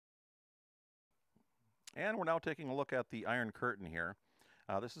And we're now taking a look at the Iron Curtain here.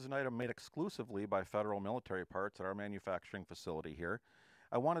 This is an item made exclusively by Federal Military Parts at our manufacturing facility here.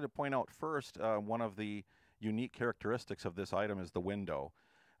 I wanted to point out first one of the unique characteristics of this item is the window.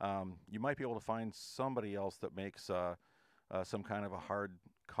 You might be able to find somebody else that makes some kind of a hard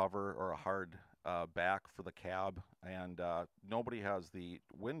cover or a hard back for the cab, and nobody has the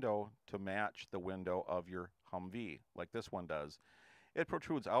window to match the window of your Humvee like this one does. It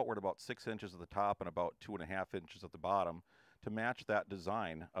protrudes outward about 6 inches at the top and about 2.5 inches at the bottom to match that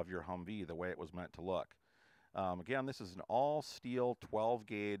design of your Humvee the way it was meant to look. Again, this is an all steel 12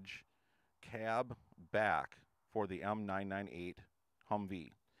 gauge cab back for the M998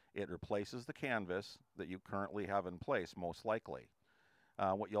 Humvee. It replaces the canvas that you currently have in place, most likely.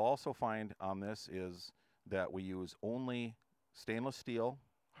 What you'll also find on this is that we use only stainless steel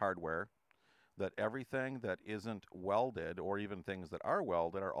hardware, that everything that isn't welded, or even things that are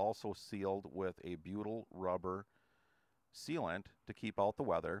welded, are also sealed with a butyl rubber sealant to keep out the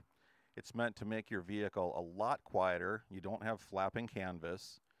weather. It's meant to make your vehicle a lot quieter. You don't have flapping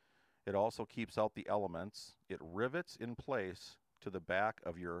canvas. It also keeps out the elements. It rivets in place to the back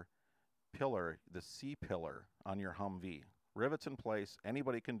of your pillar, the C pillar on your Humvee. Rivets in place.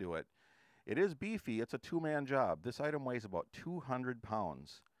 Anybody can do it. It is beefy. It's a two-man job. This item weighs about 200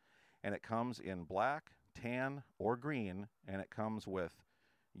 pounds. And it comes in black, tan, or green, and it comes with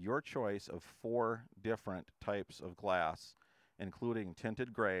your choice of 4 different types of glass, including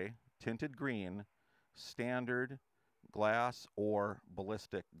tinted gray, tinted green, standard glass, or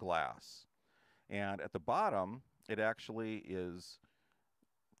ballistic glass. And at the bottom, it actually is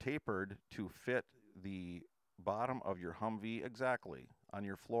tapered to fit the bottom of your Humvee exactly on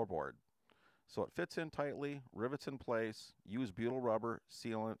your floorboard. So it fits in tightly, rivets in place, use butyl rubber,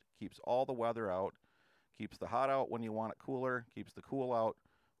 sealant, keeps all the weather out, keeps the hot out when you want it cooler, keeps the cool out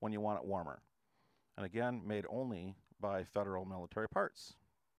when you want it warmer. And again, made only by Federal Military Parts.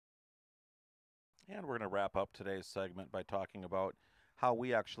 And we're going to wrap up today's segment by talking about how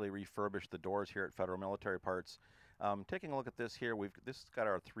we actually refurbish the doors here at Federal Military Parts. Taking a look at this here, this has got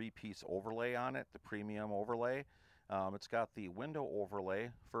our 3-piece overlay on it, the premium overlay. It's got the window overlay,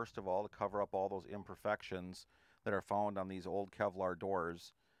 first of all, to cover up all those imperfections that are found on these old Kevlar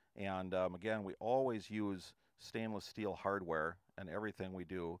doors. And again, we always use stainless steel hardware in everything we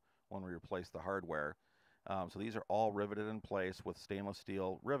do when we replace the hardware. So these are all riveted in place with stainless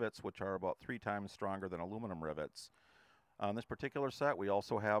steel rivets, which are about 3 times stronger than aluminum rivets. On this particular set, we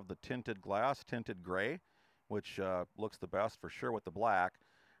also have the tinted glass, tinted gray, which looks the best for sure with the black.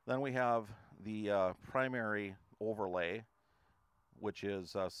 Then we have the primary overlay, which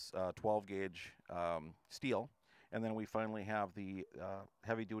is 12 gauge steel. And then we finally have the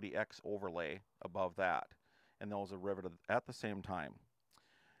heavy duty X overlay above that. And those are riveted at the same time.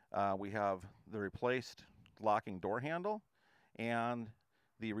 We have the replaced locking door handle and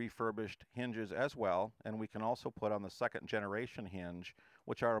the refurbished hinges as well. And we can also put on the 2nd generation hinge,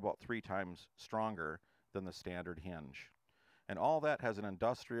 which are about 3 times stronger than the standard hinge. And all that has an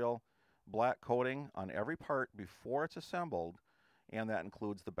industrial black coating on every part before it's assembled, and that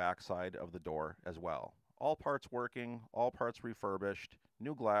includes the backside of the door as well. All parts working, all parts refurbished,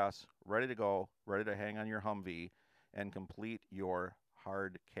 new glass, ready to go, ready to hang on your Humvee and complete your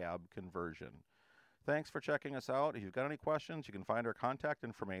hard cab conversion. Thanks for checking us out. If you've got any questions, you can find our contact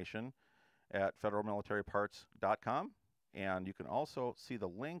information at federalmilitaryparts.com, and you can also see the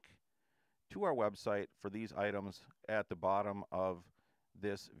link to our website for these items at the bottom of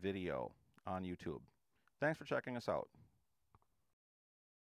this video on YouTube. Thanks for checking us out.